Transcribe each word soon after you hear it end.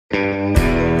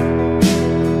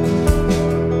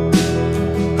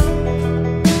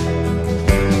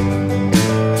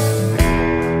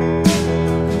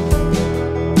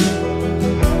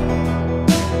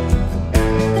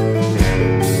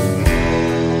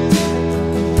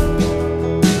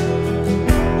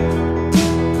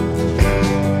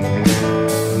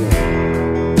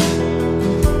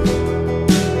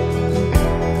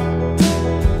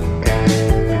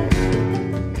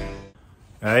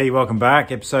Hey, welcome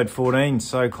back. Episode 14,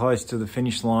 so close to the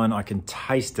finish line, I can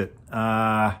taste it. What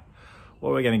are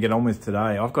we going to get on with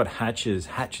today? I've got hatches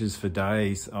for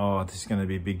days. Oh, this is going to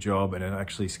be a big job, and it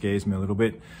actually scares me a little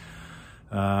bit.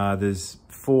 There's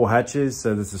 4 hatches.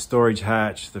 So there's the storage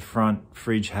hatch, the front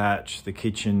fridge hatch, the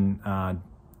kitchen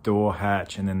door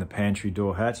hatch, and then the pantry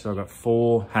door hatch. So I've got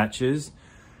 4 hatches.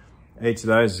 Each of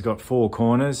those has got 4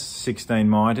 corners, 16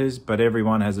 miters, but every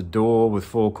one has a door with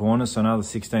 4 corners, so another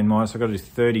 16 miters. So I've got to do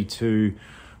 32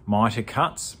 miter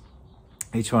cuts.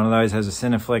 Each one of those has a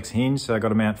Centerflex hinge, so I've got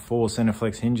to mount 4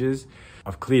 Centerflex hinges.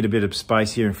 I've cleared a bit of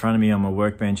space here in front of me on my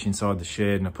workbench inside the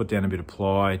shed, and I put down a bit of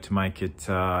ply to make it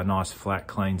a nice, flat,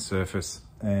 clean surface.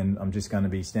 And I'm just going to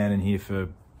be standing here for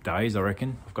days, I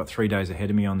reckon. I've got 3 days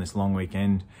ahead of me on this long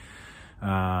weekend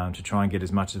to try and get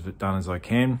as much of it done as I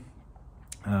can.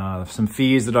 Some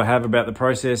fears that I have about the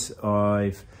process.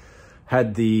 I've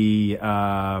had the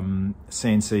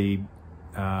CNC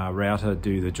router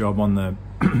do the job on the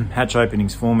hatch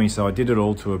openings for me, so I did it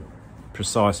all to a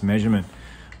precise measurement.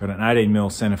 I've got an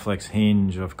 18mm Centerflex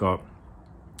hinge. I've got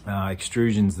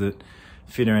extrusions that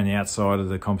fit around the outside of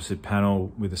the composite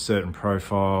panel with a certain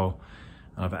profile.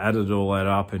 I've added all that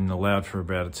up and allowed for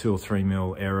about a 2 or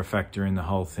 3mm error factor in the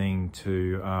whole thing to,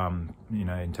 you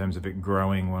know, in terms of it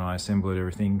growing when I assemble it,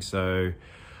 everything. So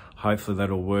hopefully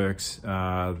that all works.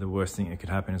 The worst thing that could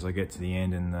happen is I get to the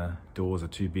end and the doors are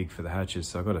too big for the hatches.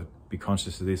 So I've got to be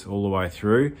conscious of this all the way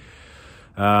through.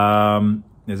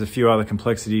 There's a few other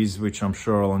complexities which I'm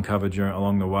sure I'll uncover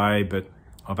along the way, but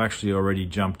I've actually already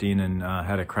jumped in and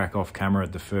had a crack off camera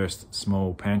at the first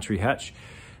small pantry hatch.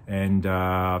 And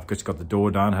I've just got the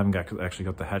door done. I haven't actually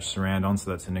got the hatch surround on,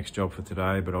 so that's the next job for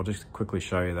today. But I'll just quickly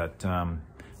show you that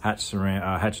hatch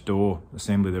door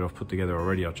assembly that I've put together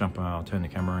already. I'll turn the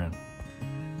camera around.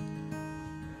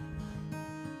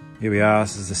 Here we are.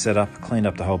 This is the setup. Cleaned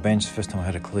up the whole bench. First time I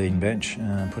had a clean bench.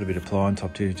 Put a bit of ply on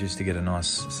top too, just to get a nice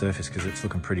surface because it's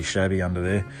looking pretty shabby under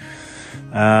there.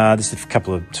 Just a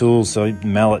couple of tools. So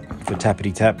mallet for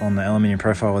tappity tap on the aluminium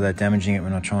profile without damaging it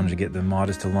when I'm trying to get the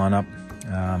miters to line up.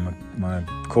 My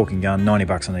corking gun, 90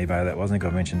 bucks on eBay that was. I think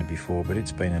I've mentioned it before, but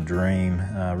it's been a dream.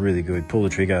 Really good. Pull the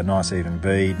trigger, nice even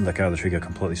bead. Let go of the trigger,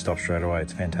 completely stop straight away.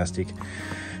 It's fantastic.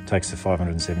 Takes the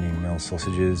 570mm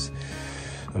sausages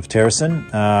of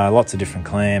Terracin. Lots of different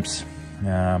clamps.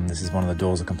 This is one of the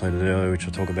doors I completed earlier, which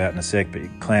I'll talk about in a sec, but you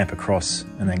clamp across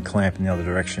and then clamp in the other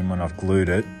direction when I've glued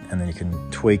it, and then you can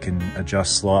tweak and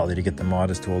adjust slightly to get the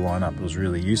miters to all line up. It was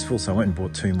really useful, so I went and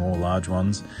bought 2 more large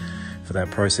ones for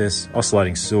that process.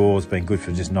 Oscillating saw has been good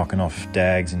for just knocking off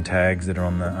dags and tags that are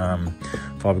on the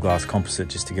fibreglass composite,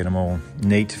 just to get them all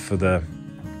neat for the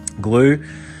glue.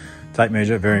 Tape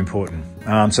measure, very important.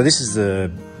 So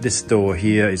this door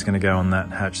here is going to go on that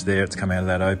hatch there. It's come out of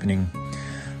that opening.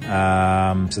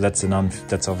 So that's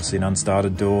obviously an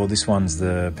unstarted door. This one's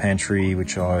the pantry,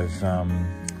 which I've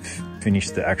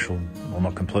finished the actual, well,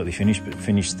 not completely finished, but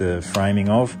finished the framing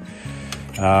of.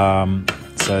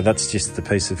 So that's just the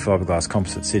piece of fiberglass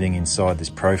composite sitting inside this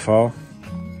profile.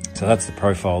 So that's the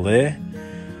profile there.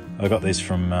 I got this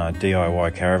from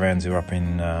DIY Caravans who are up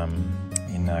in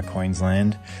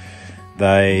Queensland.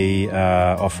 They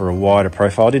offer a wider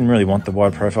profile. I didn't really want the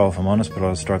wide profile, if I'm honest, but I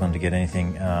was struggling to get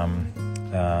anything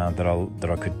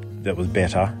that was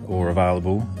better or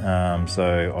available.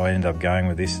 So I ended up going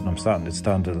with this, and I'm starting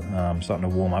to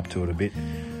warm up to it a bit.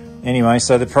 Anyway,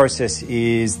 so the process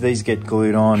is these get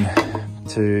glued on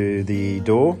to the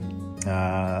door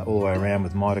all the way around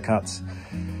with miter cuts.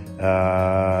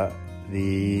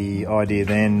 The idea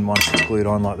then, once it's glued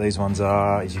on like these ones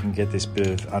are, is you can get this bit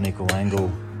of unequal angle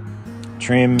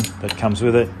trim that comes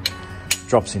with it.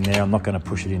 Drops in there. I'm not going to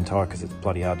push it in tight because it's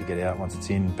bloody hard to get out once it's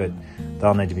in, but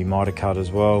they'll need to be miter cut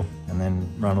as well, and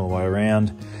then run all the way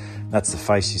around. That's the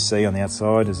face you see on the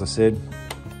outside, as I said.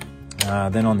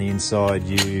 Then on the inside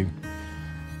you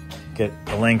get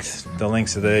the lengths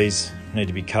of these need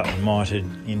to be cut and mitered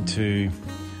into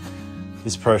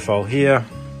this profile here.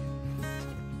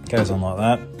 Goes on like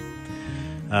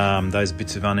that. Those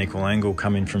bits of unequal angle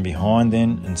come in from behind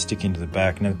then and stick into the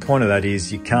back. Now the point of that is,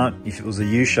 you can't, if it was a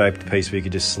U-shaped piece where you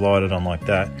could just slide it on like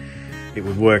that, it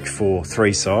would work for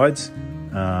 3 sides,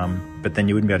 but then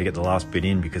you wouldn't be able to get the last bit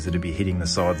in because it'd be hitting the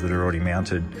sides that are already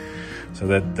mounted. So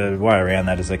the way around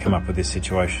that is they come up with this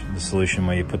situation, the solution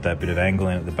where you put that bit of angle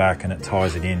in at the back and it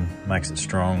ties it in, makes it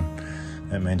strong.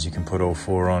 That means you can put all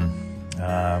 4 on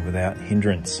without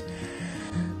hindrance.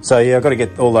 So yeah, I've got to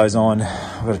get all those on.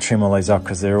 I've got to trim all these up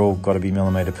because they're all got to be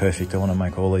millimetre perfect. I want to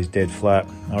make all these dead flat.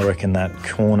 I reckon that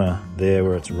corner there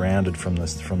where it's rounded from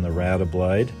the router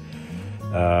blade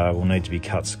will need to be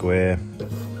cut square.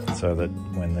 so that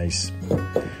when these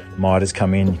miters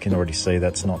come in, you can already see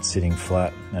that's not sitting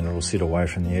flat, and it will sit away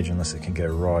from the edge unless it can go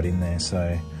right in there.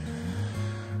 So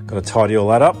got to tidy all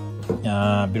that up.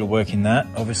 A bit of work in that,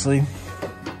 obviously.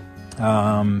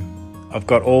 I've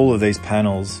got all of these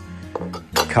panels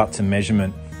cut to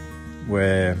measurement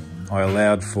where I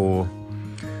allowed for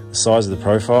the size of the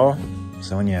profile.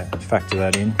 So when you factor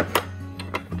that in,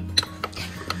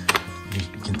 you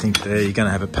can think there you're going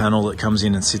to have a panel that comes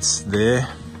in and sits there.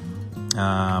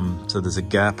 So there's a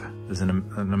gap, there's an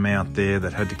amount there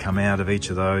that had to come out of each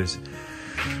of those,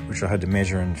 which I had to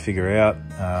measure and figure out.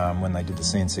 When they did the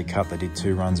CNC cut, they did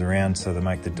 2 runs around so they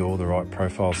make the door the right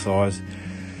profile size.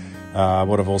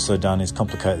 What I've also done is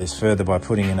complicate this further by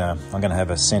putting in I'm going to have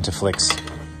a Centerflex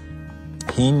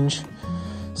hinge.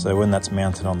 So when that's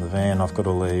mounted on the van, I've got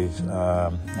to leave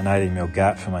an 18mm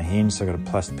gap for my hinge. So I've got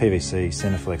a plastic PVC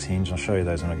Centerflex hinge. I'll show you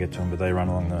those when I get to them, but they run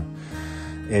along the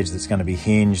edge that's going to be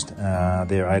hinged.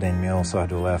 They're 18mm, so I had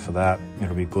to allow for that.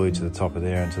 It'll be glued to the top of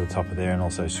there and to the top of there, and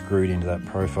also screwed into that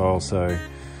profile, so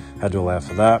I had to allow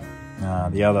for that.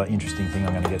 The other interesting thing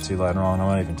I'm going to get to later on, I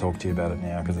won't even talk to you about it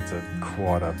now because it's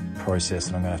quite a process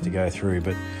that I'm going to have to go through,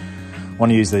 but I want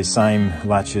to use these same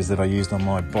latches that I used on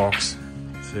my box.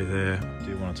 See there, I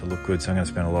do want it to look good, so I'm going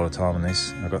to spend a lot of time on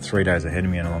this. I've got 3 days ahead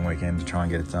of me and a long weekend to try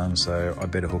and get it done, so I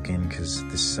better hook in because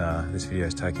this video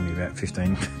is taking me about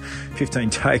 15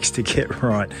 takes to get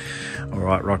right. All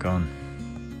right, rock on.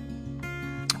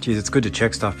 Geez, it's good to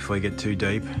check stuff before you get too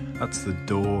deep. That's the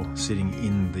door sitting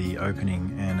in the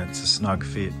opening, and it's a snug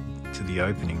fit to the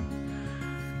opening,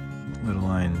 let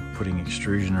alone putting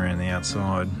extrusion around the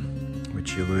outside,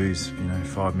 which you lose,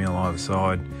 5mm either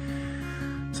side.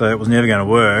 So it was never going to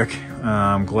work.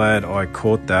 I'm glad I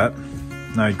caught that.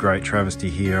 No great travesty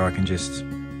here. I can just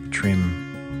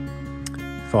trim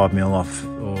 5mm off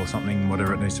or something,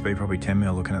 whatever it needs to be, probably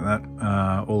 10mm looking at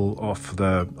that, all off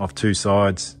 2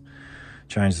 sides.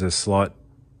 Change the slight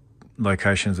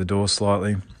location of the door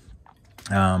slightly.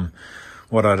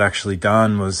 What I'd actually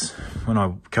done was, when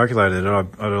I calculated it,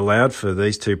 I'd allowed for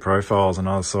these 2 profiles on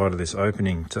either side of this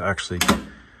opening to actually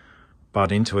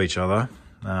butt into each other.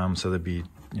 So there'd be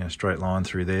a straight line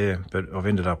through there, but I've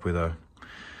ended up with a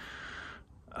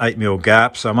 8mm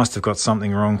gap, so I must have got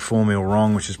something wrong, 4mm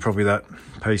wrong, which is probably that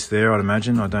piece there, I'd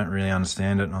imagine. I don't really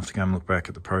understand it. I have to go and look back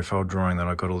at the profile drawing that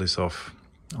I got all this off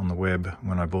on the web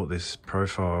when I bought this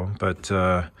profile, but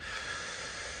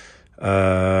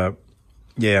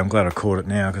yeah, I'm glad I caught it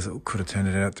now because it could have turned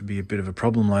it out to be a bit of a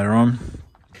problem later on.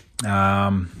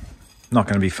 Not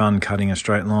going to be fun cutting a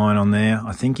straight line on there.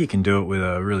 I think you can do it with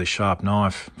a really sharp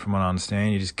knife, from what I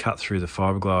understand. You just cut through the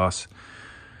fiberglass,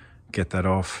 get that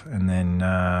off, and then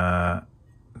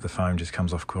the foam just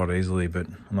comes off quite easily, but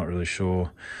I'm not really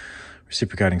sure.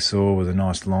 Reciprocating saw with a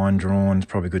nice line drawn is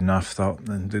probably good enough.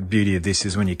 The beauty of this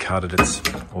is when you cut it, it's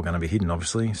all going to be hidden,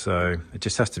 obviously, so it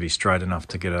just has to be straight enough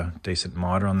to get a decent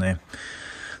miter on there.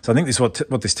 So I think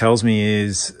what this tells me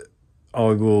is I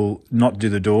will not do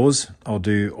the doors. I'll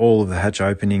do all of the hatch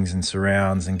openings and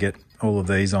surrounds and get all of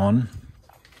these on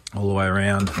all the way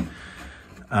around,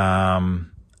 and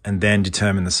then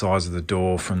determine the size of the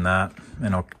door from that,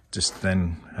 and I'll just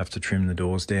then have to trim the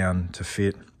doors down to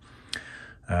fit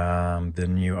the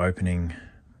new opening,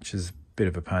 which is a bit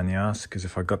of a pain in the ass because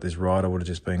if I got this right, I would have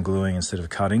just been gluing instead of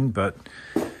cutting. But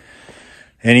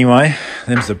anyway,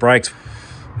 them's the breaks.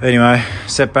 Anyway,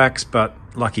 setbacks, but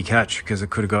lucky catch, because it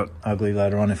could have got ugly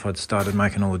later on if I'd started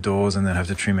making all the doors and then have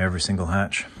to trim every single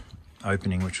hatch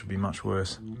opening, which would be much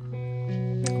worse.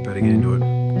 I better get into it.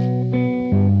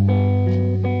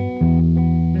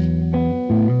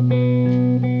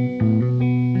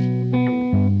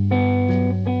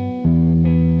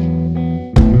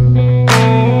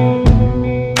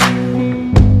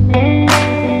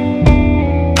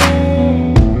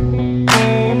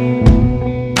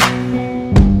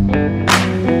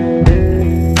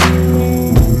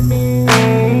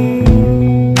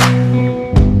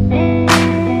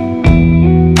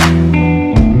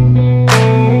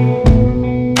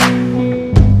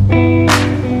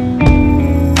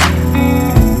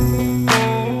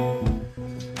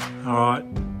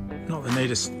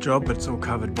 Job, but it's all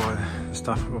covered by the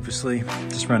stuff, obviously. I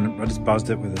just buzzed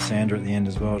it with a sander at the end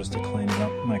as well, just to clean it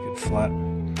up, make it flat.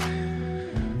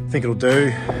 I think it'll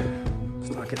do.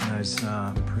 Start getting those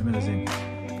perimeters in.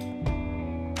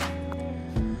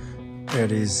 There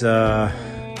it is,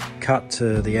 cut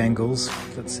to the angles.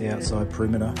 That's the outside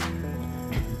perimeter.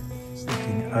 It's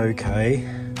looking okay.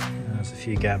 There's a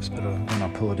few gaps, but when I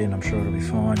pull it in, I'm sure it'll be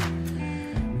fine.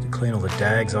 To clean all the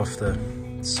dags off the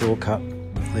saw cut,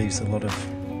 leaves a lot of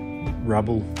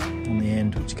rubble on the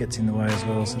end, which gets in the way as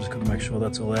well. So just got to make sure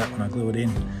that's all out when I glue it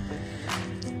in.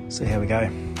 See how we go.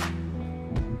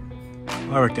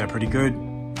 I worked out pretty good.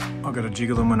 I've got to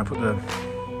jiggle them when I put the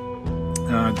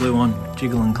glue on,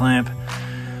 jiggle and clamp,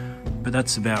 but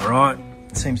that's about right.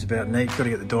 It seems about neat. Got to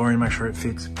get the door in, make sure it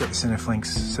fits, get the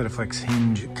centerflex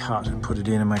hinge cut and put it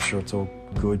in and make sure it's all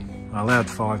good. I allowed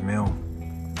 5mm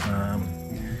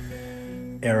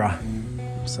error,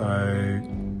 so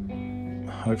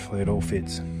hopefully it all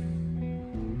fits.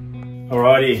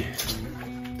 Alrighty,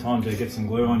 time to get some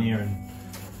glue on here and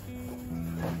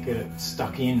get it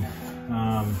stuck in.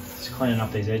 Just cleaning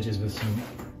up these edges with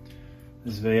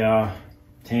this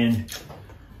VR10.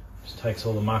 Just takes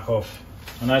all the muck off.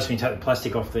 I noticed when you take the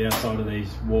plastic off the outside of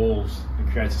these walls,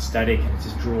 it creates a static and it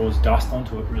just draws dust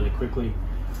onto it really quickly.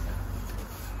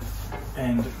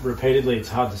 And repeatedly, it's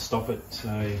hard to stop it.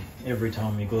 So every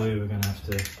time we glue, we're going to have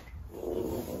to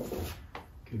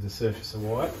give the surface a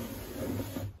wipe.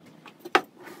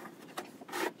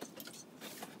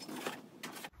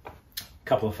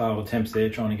 Couple of failed attempts there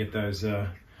trying to get those the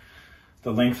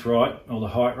length right or the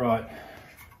height right.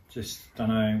 Just don't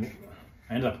know.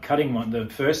 I ended up cutting the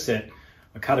first set.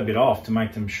 I cut a bit off to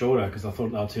make them shorter because I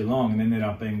thought they were too long, and then they ended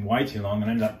up being way too long, and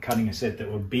I ended up cutting a set that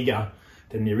were bigger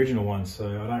than the original ones. So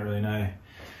I don't really know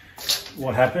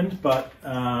what happened, but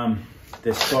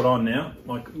they're spot on now,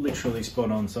 like literally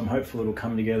spot on. So I'm hopeful it'll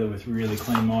come together with really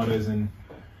clean miters and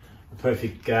a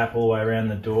perfect gap all the way around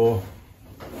the door.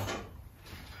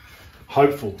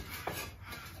 Hopeful.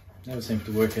 Never seems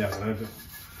to work out though, but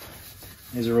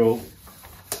these are all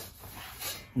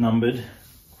numbered,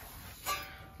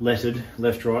 lettered,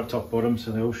 left, right, top, bottom,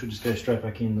 so they all should just go straight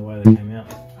back in the way they came out,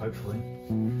 hopefully.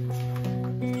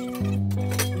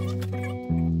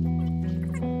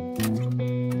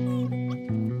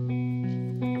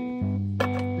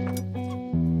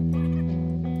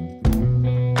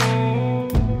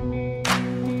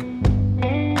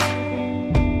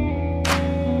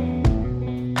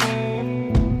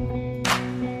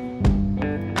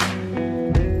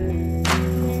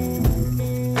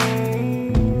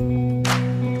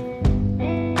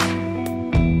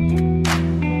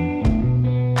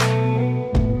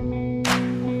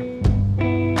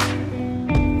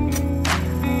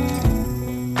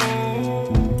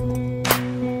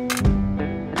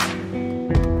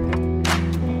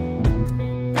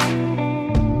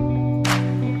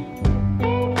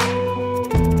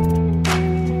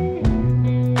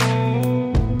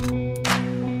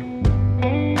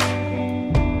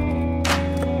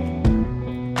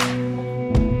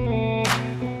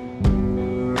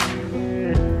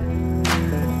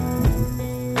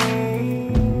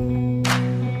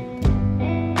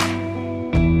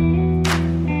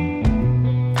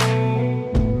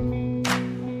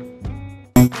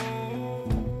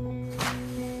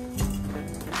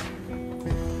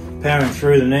 Powering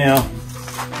through them now.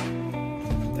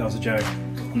 That was a joke.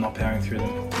 I'm not powering through them.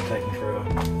 It'll take me forever.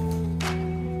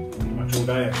 Pretty much all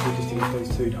day actually just to get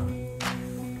these two done.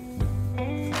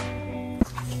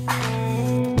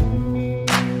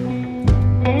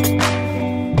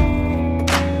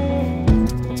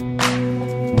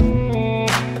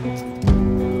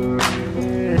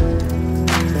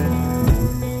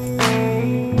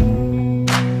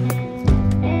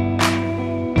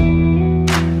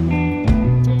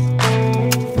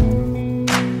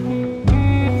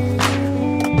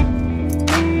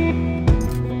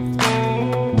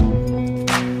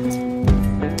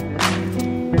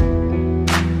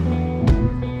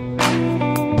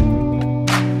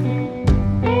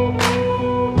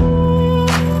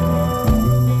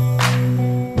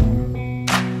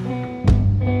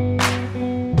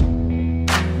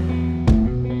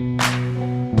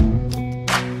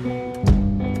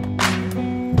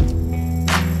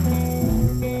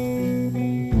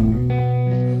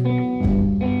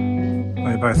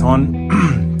 Both on.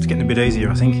 It's getting a bit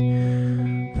easier, I think.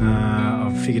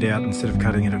 I've figured out instead of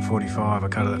cutting it at 45, I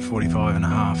cut it at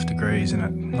 45.5 degrees, and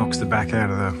it knocks the back out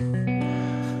of the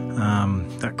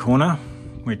that corner,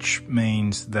 which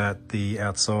means that the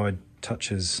outside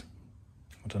touches.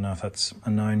 I don't know if that's a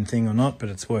known thing or not, but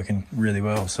it's working really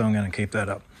well, so I'm going to keep that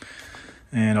up.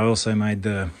 And I also made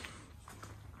the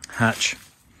hatch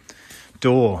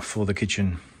door for the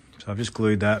kitchen, so I've just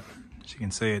glued that. As you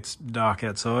can see, it's dark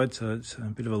outside, so it's a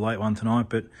bit of a late one tonight,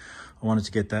 but I wanted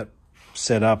to get that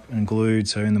set up and glued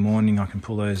so in the morning I can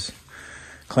pull those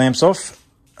clamps off.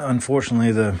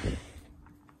 Unfortunately, the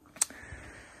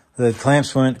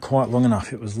clamps weren't quite long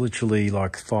enough. It was literally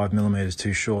like 5mm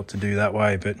too short to do that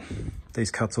way, but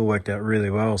these cuts all worked out really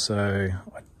well, so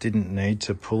I didn't need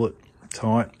to pull it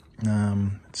tight.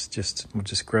 It's just, we'll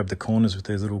just grab the corners with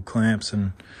these little clamps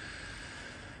and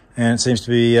and it seems to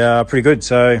be pretty good.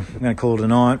 So I'm going to call it a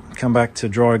night, come back to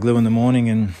dry glue in the morning,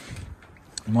 and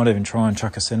I might even try and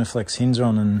chuck a Centerflex hinge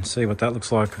on and see what that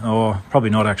looks like. Or probably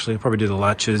not actually, I'll probably do the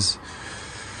latches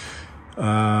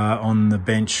on the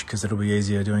bench, because it'll be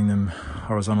easier doing them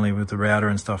horizontally with the router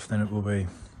and stuff than it will be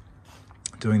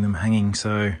doing them hanging.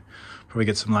 So probably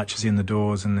get some latches in the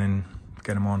doors and then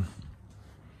get them on.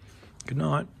 Good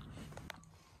night.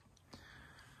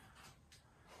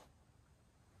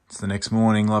 It's the next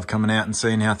morning. Love coming out and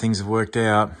seeing how things have worked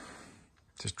out.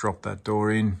 Just dropped that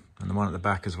door in, and the one at the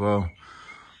back as well.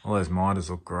 All those miters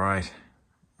look great.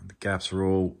 The gaps are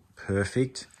all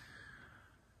perfect.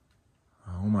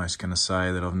 I'm almost going to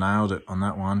say that I've nailed it on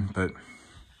that one, but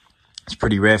it's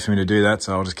pretty rare for me to do that,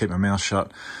 so I'll just keep my mouth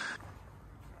shut.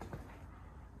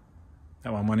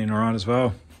 That one went in all right as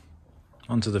well.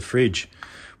 Onto the fridge,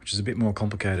 which is a bit more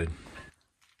complicated.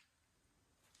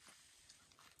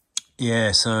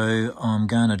 Yeah, so I'm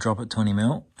going to drop it 20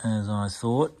 mil, as I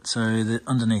thought. So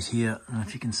underneath here, I don't know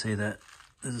if you can see that,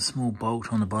 there's a small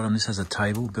bolt on the bottom. This has a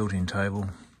table, built-in table.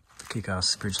 The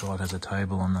kick-ass bridge light has a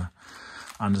table on the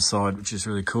underside, which is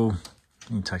really cool.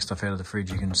 You can take stuff out of the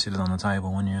fridge, you can sit it on the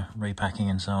table when you're repacking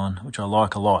and so on, which I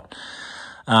like a lot.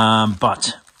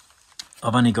 But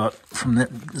I've only got from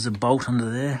that, there's a bolt under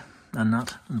there, a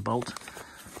nut and bolt.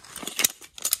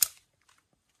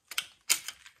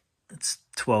 It's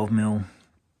 12 mil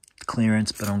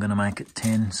clearance, but I'm going to make it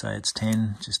 10, say it's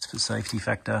 10, just for safety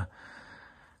factor.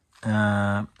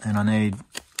 And I need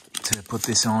to put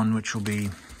this on, which will be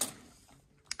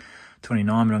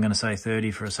 29, but I'm going to say 30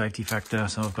 for a safety factor.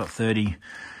 So I've got 30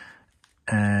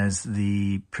 as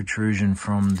the protrusion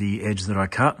from the edge that I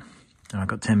cut, and I've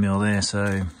got 10 mil there,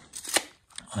 so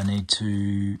I need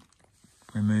to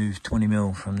remove 20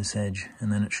 mil from this edge,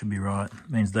 and then it should be right. It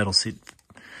means that'll sit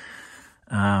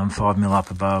 5 mil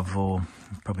up above, or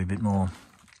probably a bit more,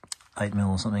 8 mil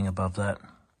or something above that.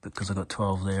 Because I've got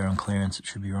 12 there on clearance, it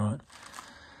should be right.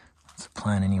 That's the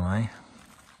plan anyway.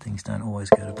 Things don't always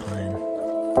go to plan.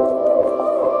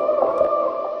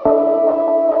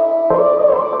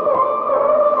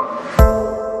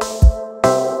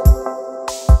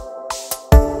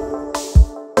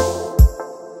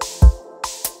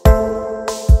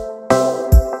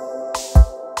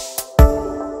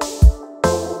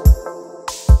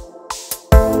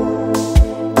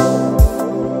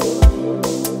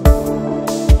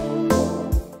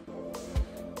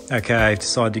 Okay, I've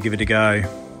decided to give it a go.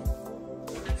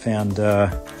 Found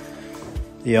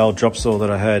the old drop saw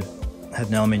that I had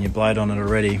an aluminium blade on it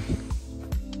already.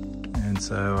 And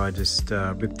so I just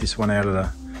ripped this one out of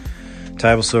the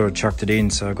table saw and chucked it in.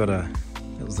 So I got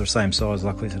it was the same size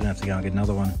luckily, so I didn't have to go and get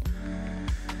another one.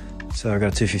 So I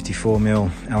got a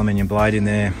 254mm aluminium blade in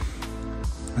there.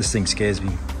 This thing scares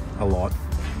me a lot.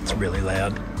 It's really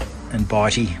loud and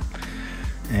bitey.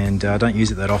 And I don't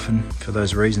use it that often for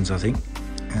those reasons, I think.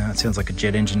 It sounds like a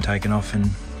jet engine taken off and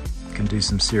can do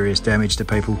some serious damage to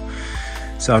people.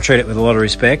 So I'll treat it with a lot of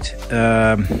respect.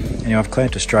 Anyway, I've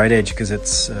clamped a straight edge because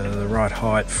it's the right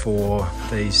height for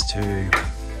these to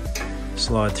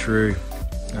slide through.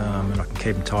 And I can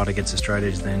keep them tight against the straight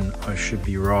edge, then I should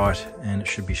be right and it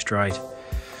should be straight.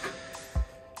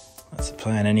 That's the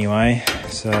plan anyway.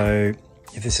 So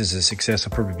if this is a success,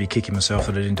 I'll probably be kicking myself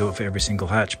that I didn't do it for every single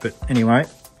hatch. But anyway,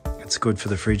 it's good for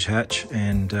the fridge hatch,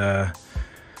 and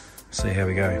see how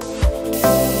we go.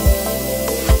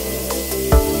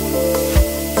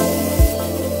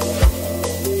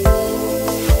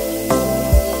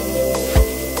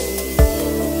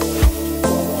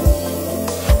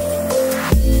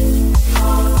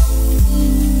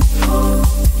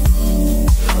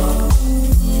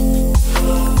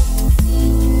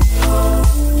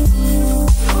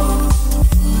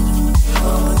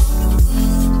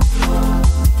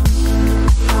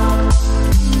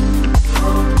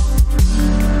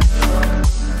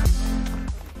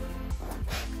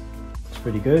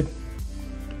 Pretty good.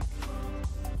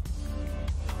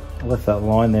 I left that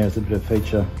line there as a bit of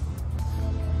feature.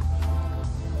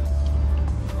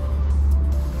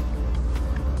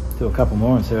 Do a couple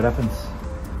more and see what happens.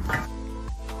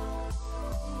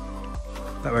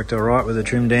 That worked all right with the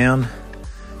trim down.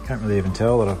 Can't really even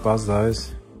tell that I've buzzed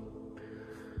those.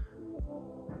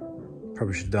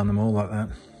 Probably should have done them all like that.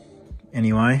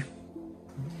 Anyway,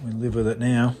 we live with it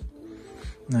now.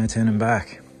 No turning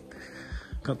back.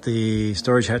 Got the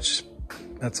storage hatch,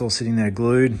 that's all sitting there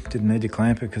glued. Didn't need to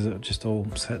clamp it because it just all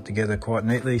sat together quite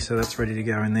neatly. So that's ready to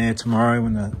go in there tomorrow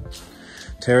when the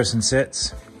terracing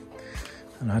sets.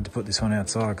 And I had to put this one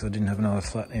outside because I didn't have another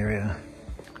flat area.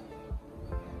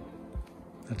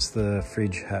 That's the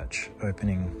fridge hatch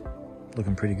opening,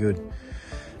 looking pretty good.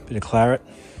 Bit of claret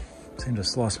seem to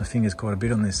slice my fingers quite a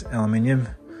bit on this aluminium.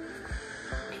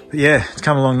 But yeah, it's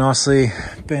come along nicely.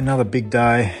 Been another big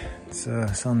day.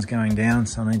 Sun's going down,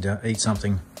 so I need to eat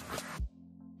something.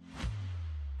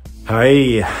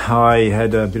 Hey, I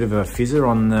had a bit of a fizzer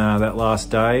on that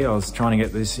last day. I was trying to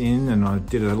get this in, and I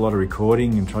did a lot of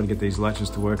recording and tried to get these latches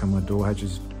to work on my door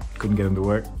hatches. Couldn't get them to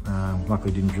work.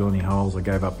 Luckily didn't drill any holes. I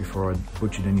gave up before I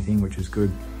butchered anything, which was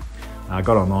good. I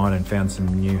got online and found some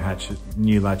new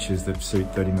latches that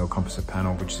suit 30mm composite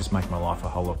panel, which just make my life a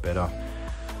whole lot better.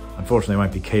 Unfortunately, it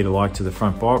won't be key to the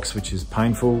front box, which is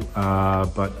painful,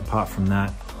 but apart from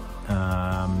that,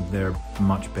 they're a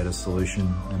much better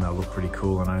solution, and they'll look pretty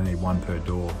cool, and I only need one per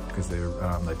door because they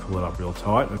pull it up real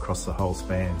tight across the whole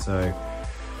span. So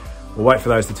we'll wait for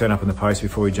those to turn up in the post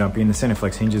before we jump in. The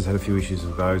Centerflex hinges had a few issues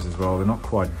with those as well. They're not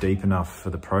quite deep enough for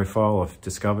the profile, I've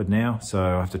discovered now, so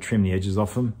I have to trim the edges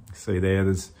off them. See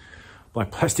there's black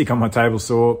plastic on my table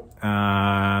saw.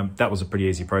 That was a pretty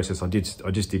easy process. I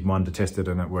just did one to test it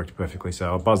and it worked perfectly.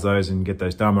 So I'll buzz those and get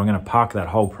those done. But I'm going to park that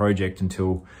whole project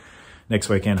until next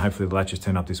weekend. Hopefully the latches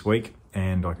turn up this week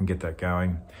and I can get that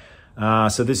going.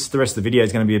 So the rest of the video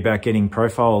is going to be about getting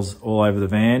profiles all over the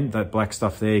van. That black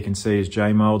stuff there you can see is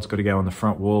J-mold. It's got to go on the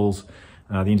front walls,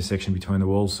 the intersection between the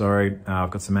walls, sorry.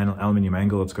 I've got some aluminium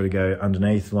angle. It's got to go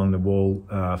underneath along the wall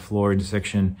floor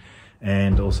intersection,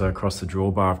 and also across the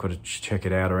drawbar. I've got to check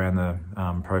it out around the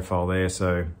profile there.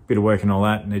 So a bit of work and all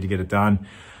that, need to get it done.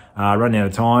 Running out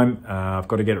of time. I've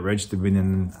got to get it registered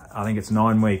within, I think it's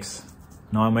 9 weeks.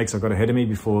 9 weeks I've got ahead of me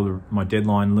before my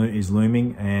deadline is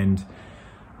looming, and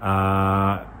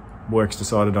work's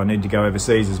decided I need to go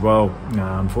overseas as well,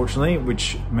 unfortunately,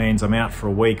 which means I'm out for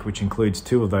a week, which includes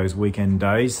 2 of those weekend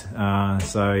days.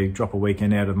 So drop a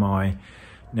weekend out of my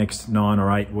next 9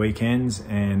 or 8 weekends,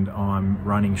 and I'm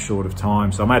running short of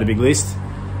time. So I made a big list.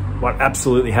 What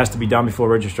absolutely has to be done before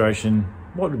registration,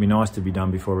 what would be nice to be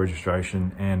done before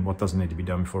registration, and what doesn't need to be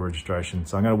done before registration.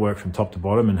 So I'm going to work from top to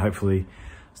bottom and hopefully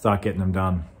start getting them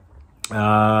done.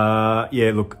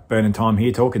 Yeah, look, burning time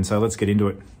here talking, so let's get into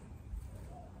it.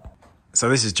 So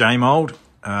this is J-mold.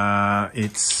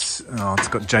 It's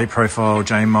got J-profile,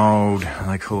 J-mold.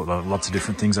 They call it lots of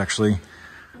different things actually.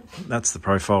 That's the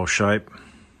profile shape.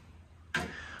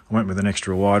 I went with an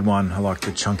extra wide one. I like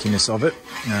the chunkiness of it.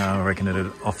 I reckon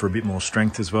it'd offer a bit more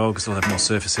strength as well because it'll have more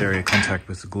surface area contact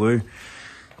with the glue.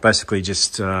 Basically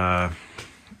just, you can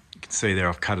see there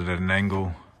I've cut it at an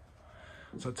angle.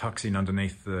 So it tucks in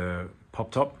underneath the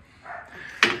pop top.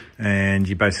 And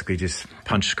you basically just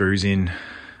punch screws in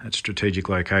at strategic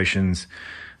locations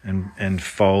and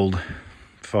fold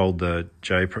the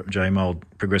J-mold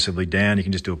progressively down. You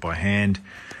can just do it by hand.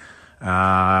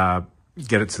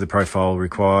 Get it to the profile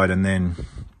required, and then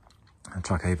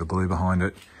chuck a heap of glue behind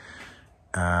it,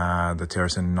 the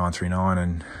Terracin 939,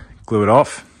 and glue it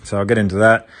off. So I'll get into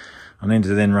that. I need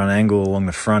to then run angle along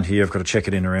the front here. I've got to check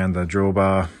it in around the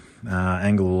drawbar,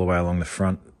 angle all the way along the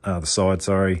front, the side,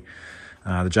 sorry.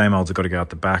 The J-molds have got to go out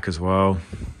the back as well.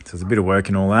 So there's a bit of work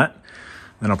in all that.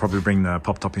 Then I'll probably bring the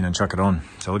pop top in and chuck it on.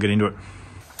 So I'll get into it.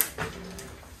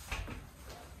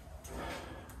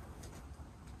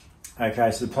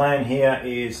 Okay, so the plan here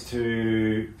is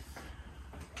to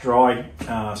dry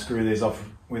screw these off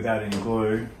without any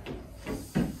glue,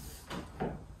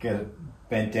 get it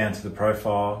bent down to the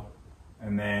profile,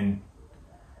 and then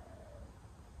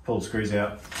pull the screws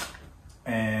out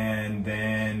and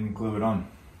then glue it on.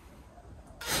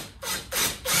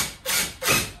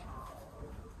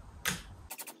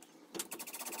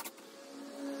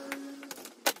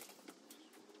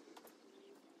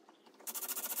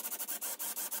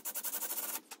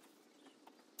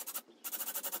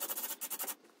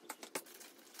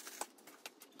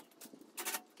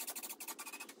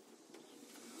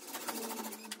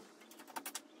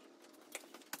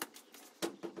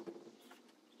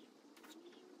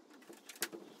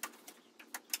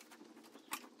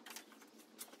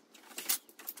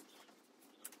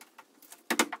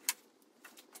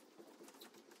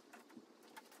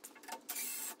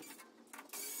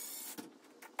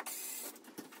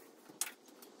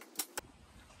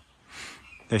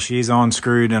 There she is, on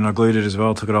screwed, and I glued it as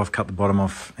well, took it off, cut the bottom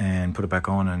off and put it back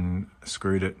on and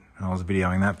screwed it. I was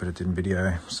videoing that, but it didn't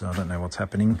video, so I don't know what's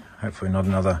happening. Hopefully not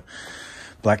another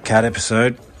Black Cat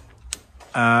episode.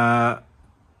 Yeah,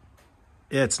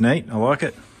 it's neat, I like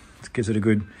it. It gives it a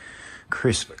good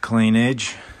crisp, clean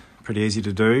edge, pretty easy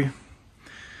to do.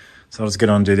 So I'll just get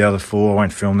on and do the other 4. I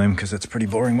won't film them because it's pretty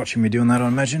boring watching me doing that, I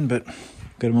imagine, but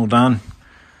get them all done,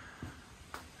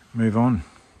 move on.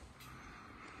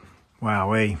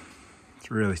 Wowee, it's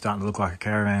really starting to look like a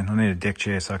caravan. I need a deck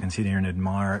chair so I can sit here and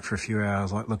admire it for a few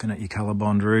hours, like looking at your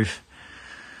Colorbond roof.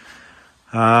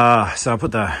 So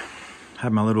I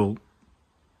had my little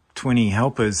 20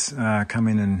 helpers come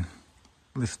in and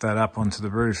lift that up onto the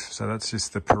roof. So that's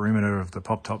just the perimeter of the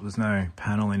pop top. There's no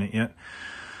panel in it yet.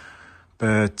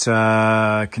 But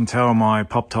I can tell my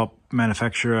pop top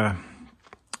manufacturer,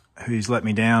 who's let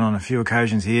me down on a few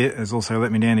occasions here, has also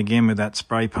let me down again with that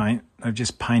spray paint. They've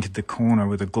just painted the corner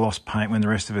with a gloss paint when the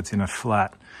rest of it's in a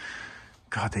flat.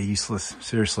 God, they're useless,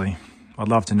 seriously. I'd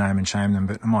love to name and shame them,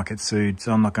 but I might get sued,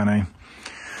 so I'm not going to.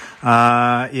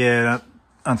 Yeah,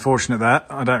 unfortunate that.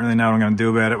 I don't really know what I'm going to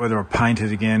do about it, whether I paint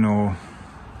it again or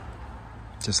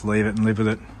just leave it and live with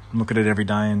it. Look at it every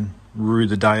day and rue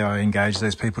the day I engage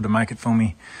those people to make it for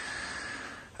me.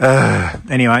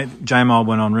 Anyway, J-mold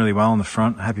went on really well on the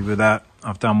front. Happy with that.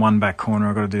 I've done one back corner.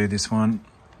 I've got to do this one.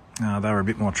 They were a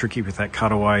bit more tricky with that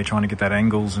cutaway, trying to get that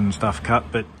angles and stuff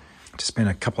cut, but just spent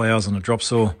a couple of hours on a drop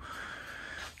saw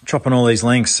chopping all these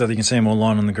lengths so that you can see them all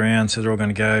lying on the ground. So they're all going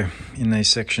to go in these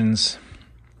sections.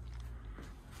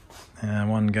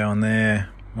 One going there,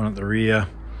 one at the rear.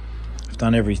 I've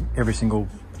done every single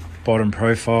bottom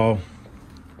profile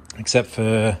except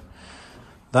for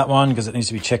that one, because it needs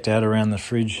to be checked out around the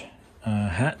fridge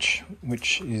hatch,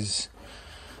 which is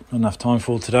not enough time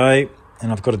for today.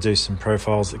 And I've got to do some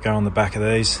profiles that go on the back of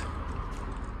these.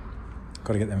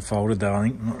 Got to get them folded though, I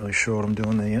think. I'm not really sure what I'm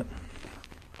doing there yet.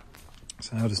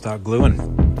 So I'll just start gluing.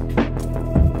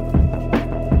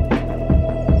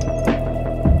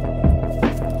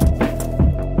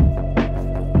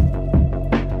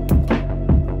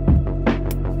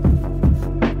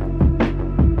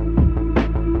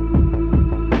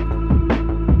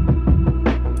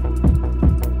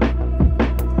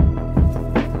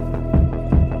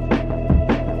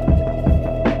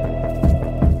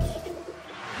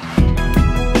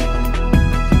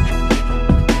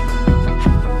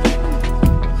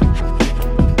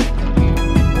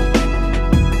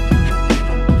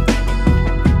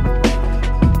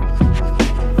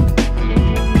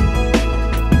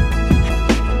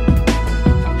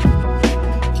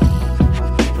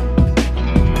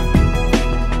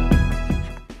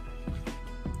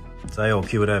 They all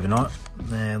cured overnight.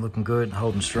 They're looking good,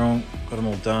 holding strong. Got them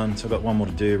all done. So I've got one more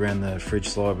to do around the fridge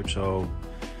slide, which I'll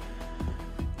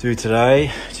do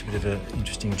today. It's a bit of an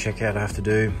interesting checkout I have to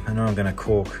do. And then I'm going to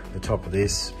cork the top of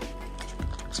this.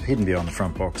 It's hidden behind the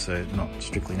front box, so not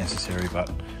strictly necessary, but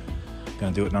I'm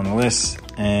going to do it nonetheless.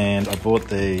 And I bought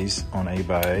these on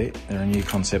eBay. They're a new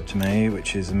concept to me,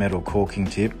 which is a metal corking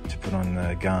tip to put on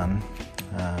the gun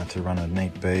to run a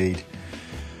neat bead.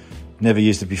 Never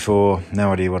used it before,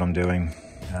 no idea what I'm doing.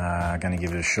 Gonna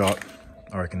give it a shot.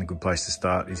 I reckon the good place to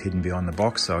start is hidden behind the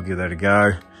box, so I'll give that a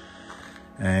go.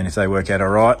 And if they work out all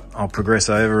right, I'll progress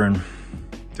over and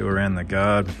do around the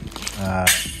guard.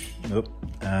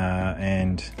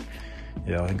 And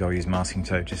yeah, I think I'll use masking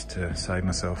tape just to save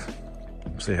myself.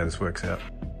 We'll see how this works out.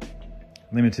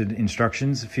 Limited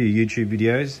instructions, a few YouTube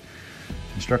videos.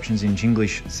 Instructions in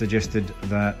Chinglish suggested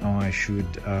that I should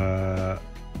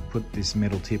put this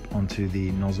metal tip onto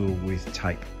the nozzle with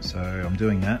tape. So I'm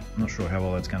doing that. I'm not sure how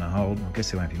well that's going to hold. I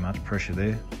guess there won't be much pressure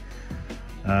there.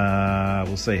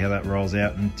 We'll see how that rolls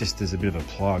out. And just as a bit of a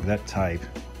plug, that tape,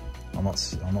 I'm not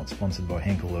sponsored by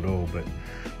Henkel at all, but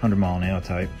 100-mile-an-hour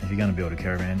tape, if you're going to build a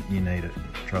caravan, you need it.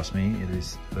 Trust me, it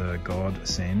is the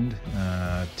godsend.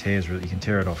 You can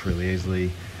tear it off really easily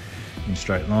in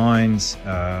straight lines.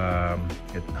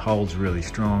 It holds really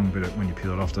strong, but when you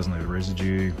peel it off, it doesn't leave a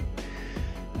residue.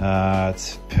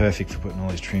 It's perfect for putting all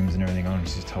these trims and everything on. It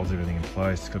just holds everything in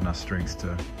place. It's got enough strength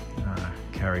to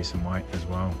carry some weight as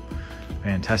well.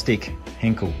 Fantastic.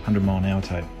 Henkel 100-mile-an-hour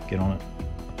tape. Get on it.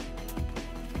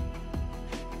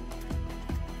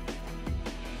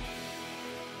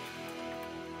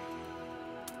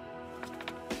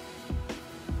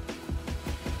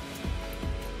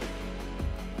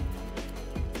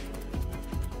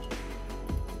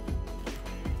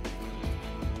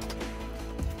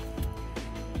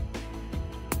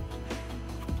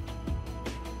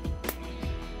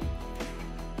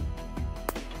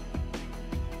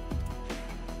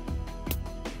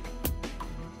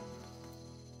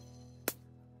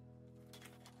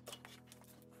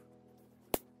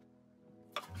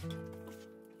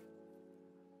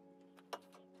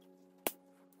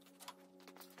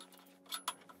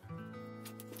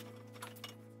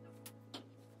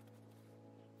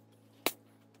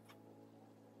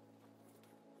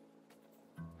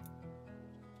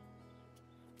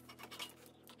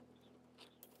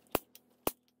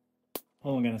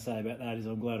 All I'm going to say about that is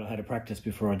I'm glad I had a practice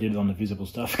before I did it on the visible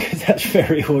stuff, because that's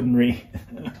very ordinary.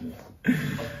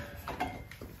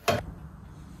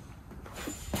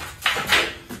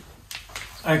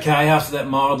 Okay, after that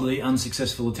mildly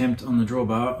unsuccessful attempt on the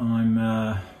drawbar,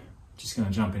 I'm just going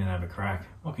to jump in and have a crack.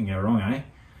 What can go wrong, eh?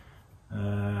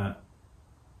 I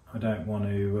don't want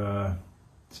to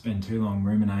spend too long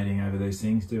ruminating over these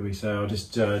things, do we? So I'll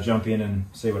just jump in and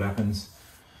see what happens.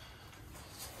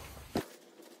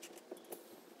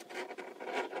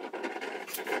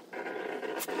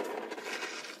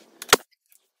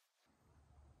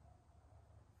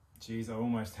 Geez, I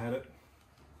almost had it.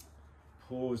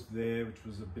 Paused there, which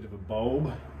was a bit of a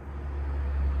bulb.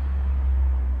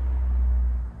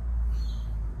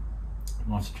 I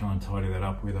might have to try and tidy that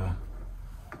up with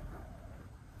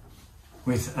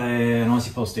an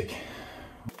icy pole stick.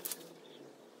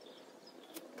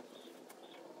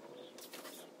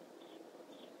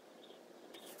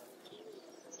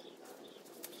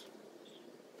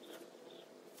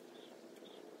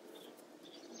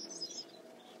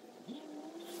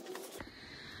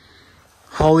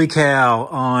 Holy cow,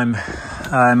 I'm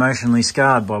emotionally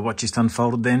scarred by what just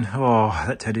unfolded then. Oh,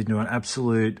 that turned into an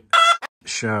absolute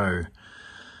show.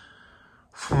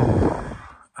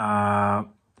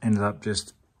 Ended up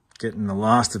just getting the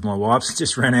last of my wipes.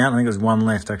 Just ran out, I think there was one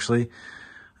left actually,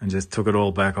 and just took it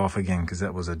all back off again because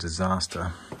that was a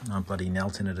disaster. I bloody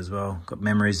knelt in it as well. Got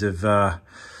memories of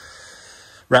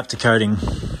Raptor coating.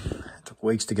 It took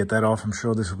weeks to get that off. I'm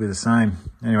sure this will be the same.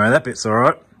 Anyway, that bit's all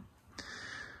right.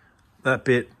 That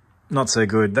bit, not so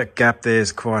good. That gap there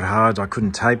is quite hard. I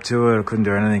couldn't tape to it. I couldn't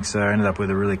do anything, so I ended up with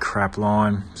a really crap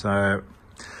line. So I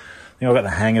think I've got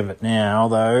the hang of it now,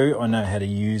 though I know how to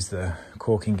use the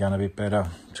caulking gun a bit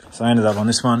better. So I ended up on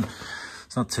this one.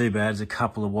 It's not too bad. There's a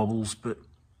couple of wobbles, but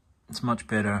it's much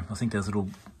better. I think there's little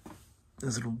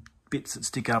bits that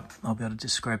stick up. I'll be able to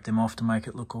just scrape them off to make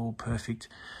it look all perfect.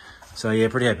 So yeah,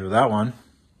 pretty happy with that one.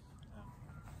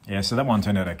 Yeah, so that one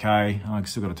turned out okay. I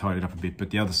still got to tidy it up a bit,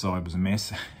 but the other side was a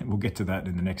mess. We'll get to that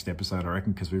in the next episode, I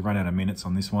reckon, because we've run out of minutes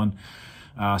on this one.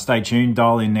 Stay tuned,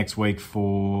 dial in next week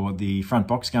for the front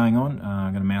box going on.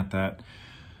 I'm going to mount that.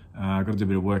 I've got to do a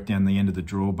bit of work down the end of the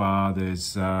drawbar.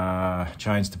 There's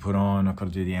chains to put on. I've got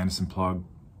to do the Anderson plug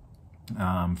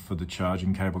for the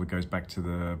charging cable that goes back to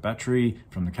the battery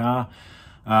from the car.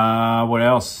 What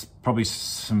else? Probably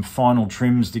some final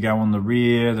trims to go on the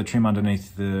rear, the trim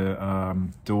underneath the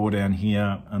door down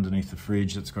here, underneath the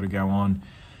fridge that's got to go on.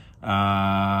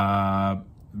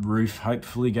 Roof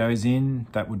hopefully goes in.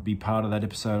 That would be part of that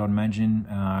episode, I'd imagine.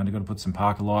 I've got to put some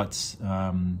Parker lights,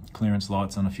 clearance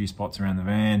lights on a few spots around the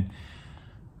van.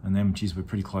 And then, geez, we're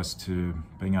pretty close to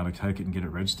being able to take it and get it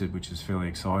registered, which is fairly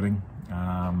exciting.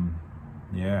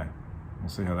 Yeah, we'll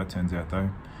see how that turns out though.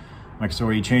 Make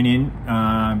sure you tune in,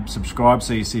 subscribe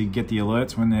so you get the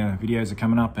alerts when the videos are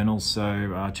coming up, and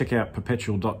also check out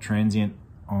perpetual.transient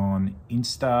on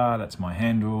Insta. That's my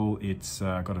handle. It's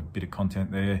got a bit of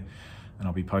content there, and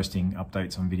I'll be posting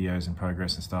updates on videos and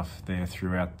progress and stuff there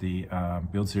throughout the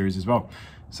build series as well.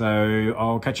 So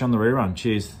I'll catch you on the rerun.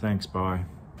 Cheers, thanks, bye.